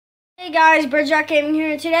Hey guys, Birdrock Gaming here,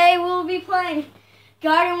 and today we'll be playing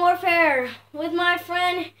Garden Warfare with my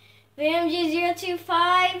friend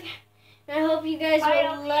BMG025. And I hope you guys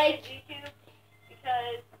will like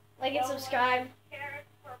and subscribe.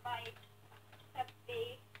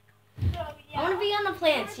 I want to be on the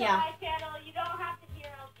plants, yeah.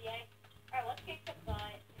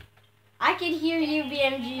 I can hear you,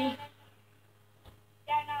 BMG.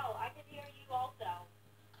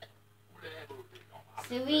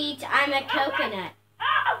 Sweet, I'm a coconut.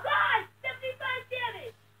 Oh God, 75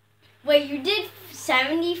 damage. Wait, you did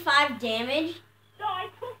 75 damage? No, I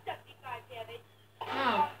took 75 damage.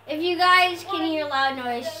 Oh, if you guys can hear loud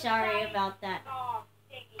noise, sorry about that. Oh,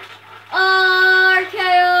 thank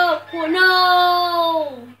RKO! Oh,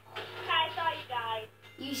 no! I saw you die.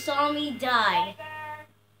 You saw me die.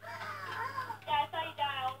 Yeah, I saw you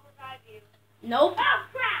die. I'll revive you. Nope. Oh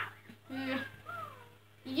crap!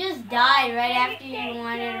 You just died right after you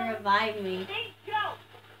wanted to revive me. Saint Joe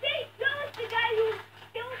is the guy who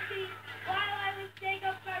killed me while I was staying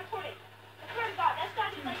up my recording. I swear to God, that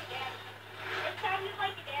sounded like an air. It sounded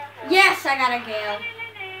like an air horn. Yes, I got a Gale.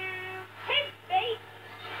 Hey, bait!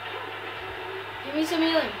 Give me some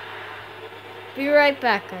healing. Be right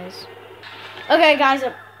back, guys. Okay, guys,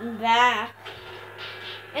 I'm back.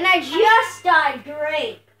 And I just died.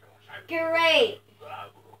 Great. Great.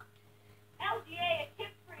 LGA, a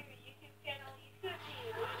tip for your YouTube channel. You should be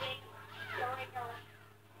listening during your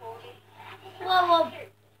recording. Well,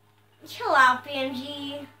 chill out,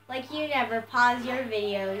 BMG. Like you never pause your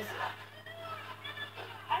videos.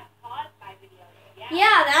 I paused my videos.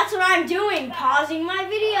 Yeah, that's what I'm doing. Pausing my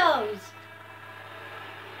videos.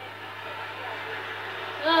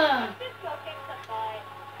 Ugh. Just go kick some butt.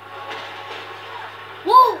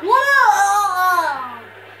 Whoa, whoa!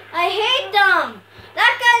 I hate them.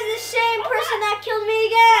 That guy's the same person that killed me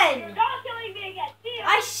again. Don't killing me again. See ya.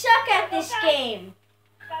 I suck at this game.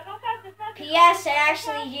 P.S. I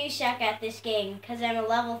actually do suck at this game because I'm a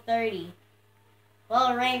level 30.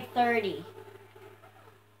 Well, rank 30.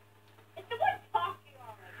 It's the one talking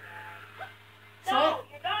on right now. So, No,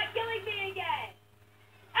 you're not killing me again.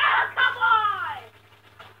 Ah, come on!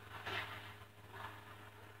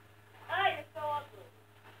 Ah, you're so ugly.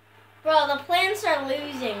 bro, the plants are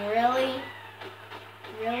losing. Really?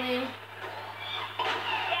 Really?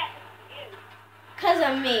 Yeah, it's you. Cause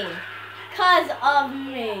of me. Cause of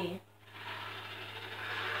me.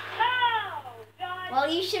 No, God. Well,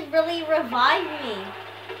 you should really revive me.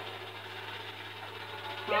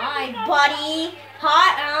 Hi, buddy.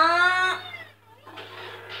 Hot. Ah!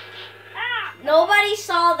 Nobody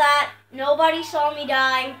saw that. Nobody saw me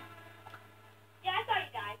die. Yeah, I saw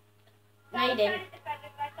you die. No, you didn't.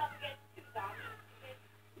 I saw him get 2 zombies.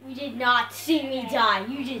 You did not see me die.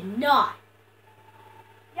 You did not.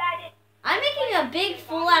 Yeah, I did. I'm making a big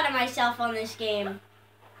fool out of myself on this game.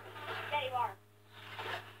 Yeah, you are.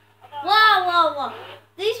 Whoa, whoa, whoa.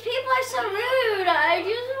 These people are so rude. I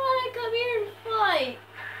just want to come here and fight.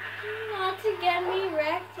 Not to get me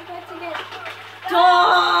wrecked, but to get...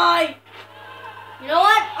 Die! You know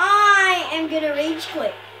what? I am going to rage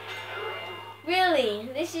quit. Really,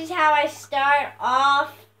 this is how I start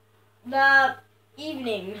off the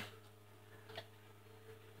evening.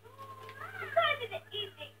 Time in the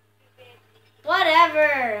evening, stupid.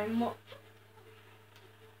 Whatever.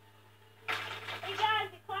 Hey guys,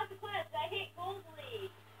 in consequence, I hit Gold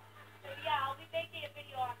League. So yeah, I'll be making a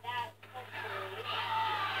video on that, hopefully.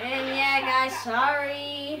 And yeah, guys,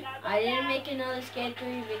 sorry. I didn't make another Skate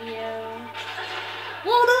 3 video.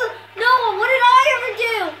 Whoa, no, what did I ever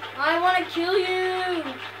do? I want to kill you.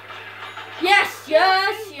 Yes,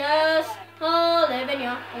 yes, yes. Oh,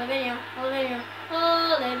 Lavinia, Lavinia, Lavinia,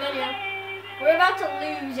 oh, Lavinia. We're about to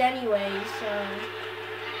lose anyway, so.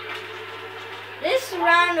 This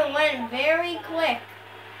round went very quick.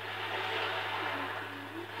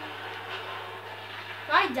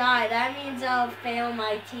 If I die, that means I'll fail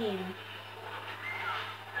my team.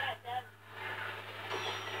 Yeah, it does.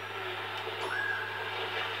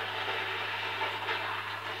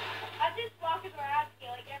 I'm just walking around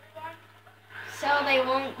killing everyone. So they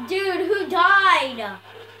won't. Dude, who died?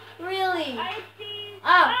 Really? I see. Oh.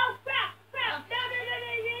 Oh, crap, crap. No.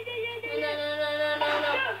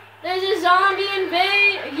 There's a zombie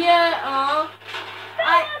invade. Yeah,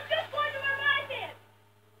 Just going to revive him.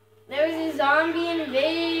 There's a zombie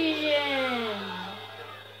invasion.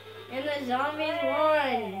 And the zombies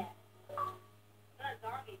won. The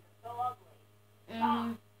zombies are so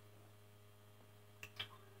ugly.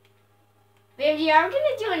 Baby, are we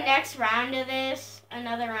gonna do a next round of this?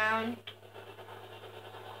 Another round?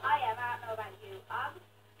 I am. I don't know about you.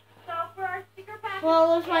 So for our sticker pack.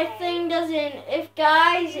 Well, if my thing doesn't, if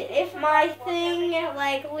my thing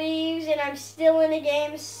like leaves and I'm still in the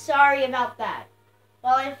game, sorry about that.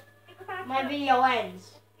 Well, if my video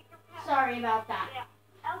ends, sorry about that. Yeah.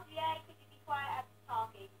 LGA, could you be quiet after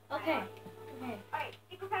talking? Okay. Okay. Alright,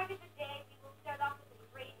 secret pack of the day. We will start off with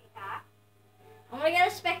a crazy pack. I'm gonna get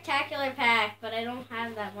a spectacular pack, but I don't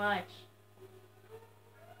have that much.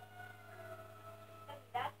 And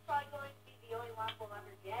that's probably going to be the only one we'll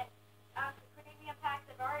ever get. The premium packs,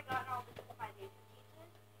 I've already gotten all the customization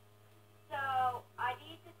pieces. So, I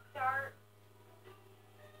need to start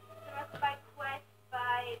the rest of my quest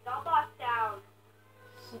by Roblox Sound.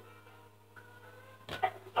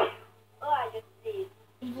 Oh, I just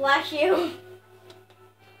sneezed. Bless you.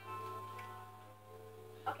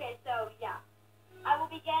 Okay, so, yeah. I will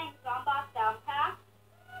be getting Zombox Sound Pack.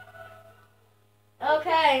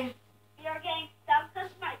 Okay. We are getting some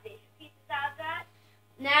customization pieces out of that.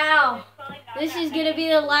 Now, There's probably not this that is many. gonna be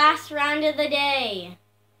the last round of the day.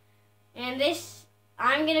 And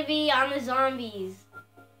I'm gonna be on the zombies.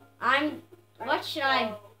 What should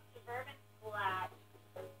I? Suburban Flat.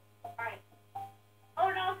 Alright. Oh,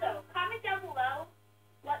 and also, comment down below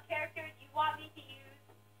what characters you want me to use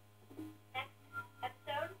next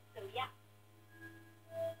episode. So, yeah.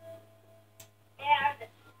 And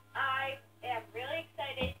I am really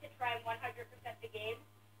excited to try 100% the game.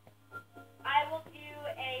 I will do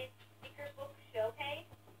a sticker book showcase.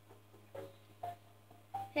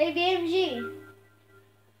 Hey BMG.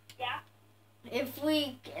 Yeah. If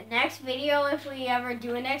we ever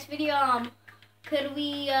do a next video, could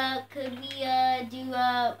we do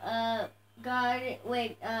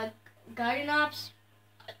garden ops?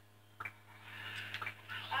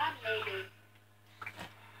 Maybe.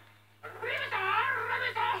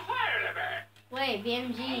 Wait,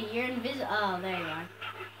 BMG, you're invisible. Oh, there you are.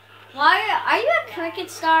 Why are you a cricket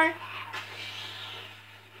star?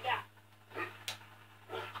 Yeah.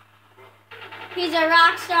 He's a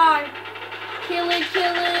rock star. Kill it,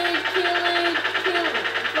 kill it, kill it, kill it.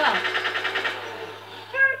 Well,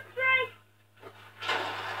 First strike.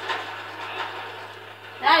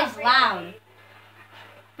 that is loud.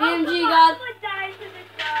 BMG Oh, got. someone died to the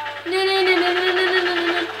show.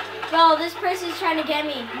 No. Bro, this person's trying to get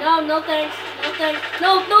me. No, no thanks. No thanks.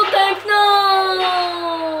 No, no thanks. No.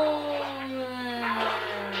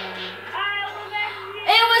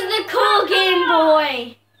 It was the cool Game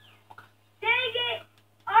Boy. Dang it!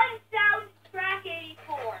 Unsound track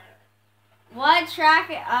 84. What track?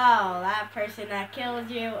 Oh, that person that killed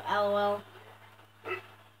you. LOL.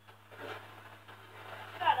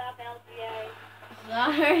 Shut up, LGA.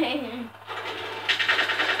 Sorry.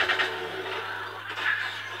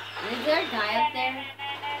 Is there a guy up there?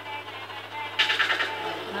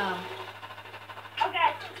 Oh. Okay,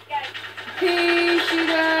 guys. Pea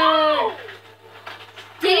shooter. Oh!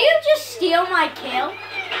 Did you just steal my kill?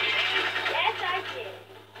 Yes, I did.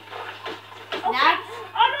 Okay. That's.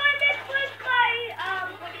 Oh no, I misplaced my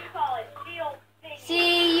what do you call it? Shield thing.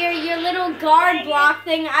 See, your little guard block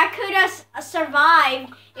thing. I could have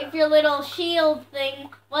survived if your little shield thing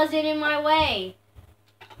wasn't in my way.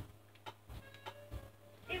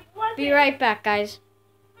 It wasn't Be right back, guys.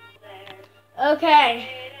 there. Okay.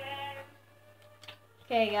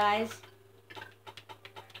 Okay, guys.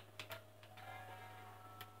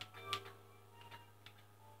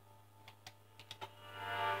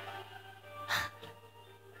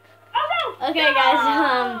 Oh no! Okay, guys.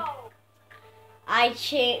 No!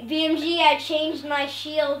 BMG. I changed my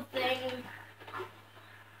shield thing.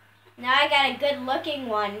 Now I got a good-looking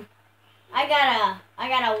one. I got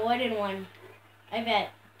a wooden one. I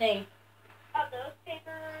bet. Thing. Oh, those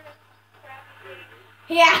paper crappy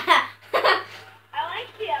things. Yeah. I like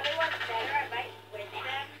the other ones better. I might switch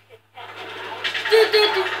them to test them out.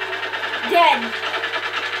 Dead.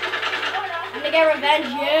 Oh, no. I'm gonna get revenge.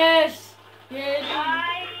 Yes. Yes.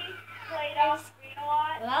 I played off screen a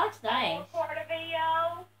lot. Well, that looks I'll nice. record a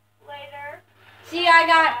video later. See, I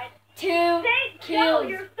got 2 Thank you. kills.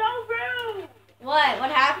 You're so rude. What? What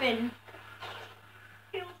happened?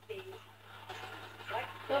 Killed me.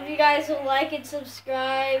 Hope you guys will like and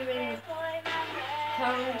subscribe and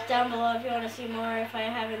comment down below if you want to see more if I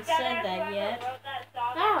haven't said that yet.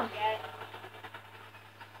 Oh.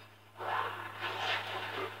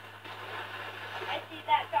 I see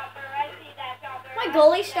that chopper. I see that chopper. My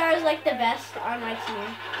goalie star is like the best on my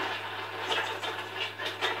team.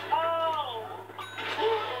 Oh.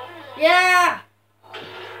 Yeah!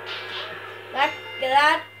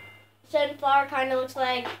 That sunflower kind of looks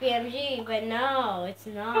like BMG, but no, it's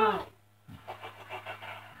not.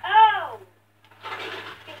 Oh.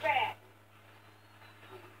 Get back.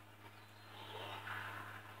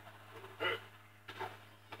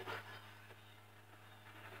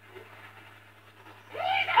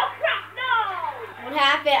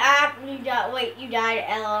 Wait, you died,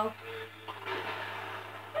 LL.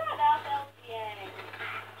 Shut up, LCA.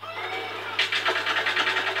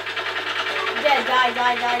 Dead, die.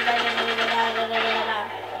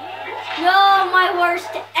 No, my worst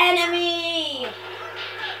enemy.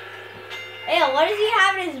 Ew, what does he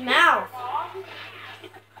have in his mouth?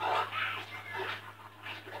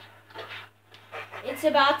 It's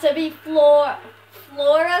about to be Flora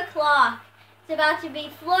o'clock. It's about to be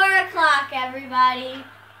 4 o'clock, everybody.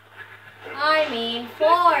 I mean, 4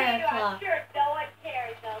 I'm o'clock. sure no one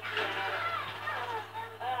cares, LCA.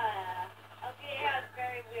 LCA has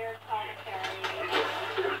very weird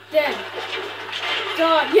commentary. Dead.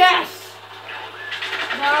 God, yes!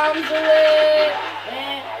 Bombs away.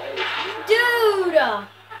 Dude!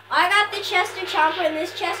 I got the Chester Chomper, and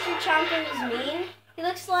this Chester Chomper is mean. He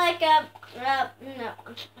looks like no,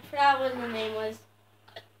 I forgot what his name was.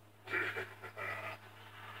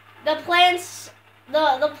 The plants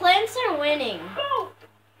are winning.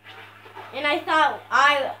 And I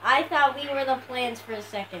thought we were the plants for a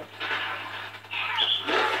second.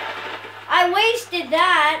 I wasted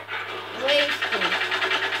that. Wasted.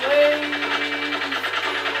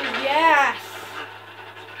 Yes.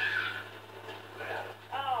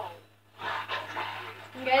 Oh.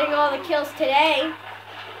 I'm getting all the kills today.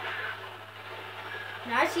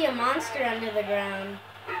 Now I see a monster under the ground.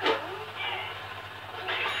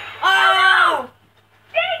 Oh!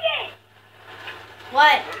 Dang it!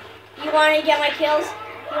 What? You want to get my kills?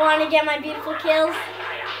 You want to get my beautiful kills?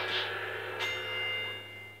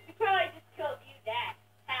 You probably just killed you, Dad.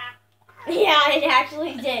 Ha. Yeah, it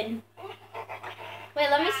actually did. Wait,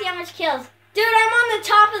 let me see how much kills. Dude, I'm on the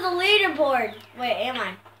top of the leaderboard. Wait, am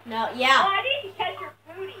I? No, yeah. Oh, I need to catch your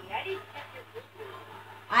booty.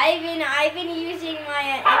 I've been using my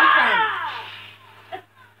implant.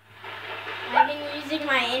 I've been using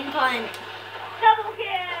my implant. Double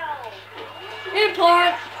kill!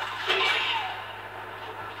 Import.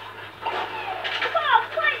 Oh,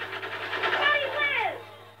 Blake! How do you live?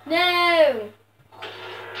 No.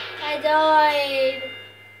 I died.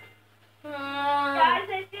 Guys,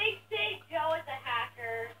 I think St. Joe is a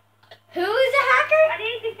hacker. Who is a hacker? I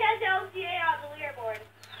need to catch LCA on the leaderboard.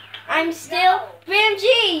 I'm still... BMG,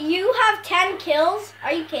 you have 10 kills?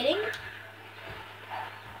 Are you kidding?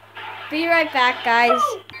 Be right back, guys.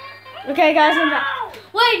 Okay, guys, I'm back.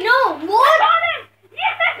 Wait, no, what? I got him!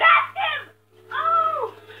 Yes, I got him!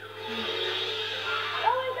 Oh!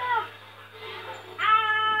 Oh, no.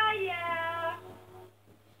 Ah, yeah.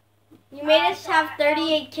 You made us have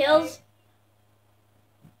 38 kills.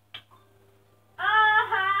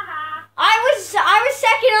 Ha. I was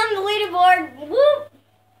second on the leaderboard. Whoop.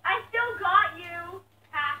 I still got you.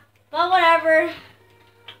 Ha. But whatever.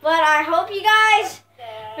 But I hope you guys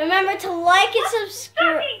remember to like and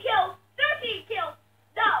subscribe. 13 kills. 13 kills.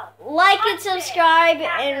 No. Like and subscribe,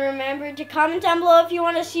 and remember to comment down below if you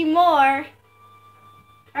want to see more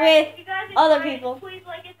with If you guys other enjoyed, people. please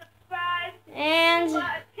like and subscribe. And But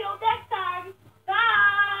until next time,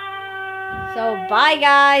 bye. so bye,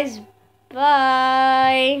 guys.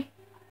 Bye.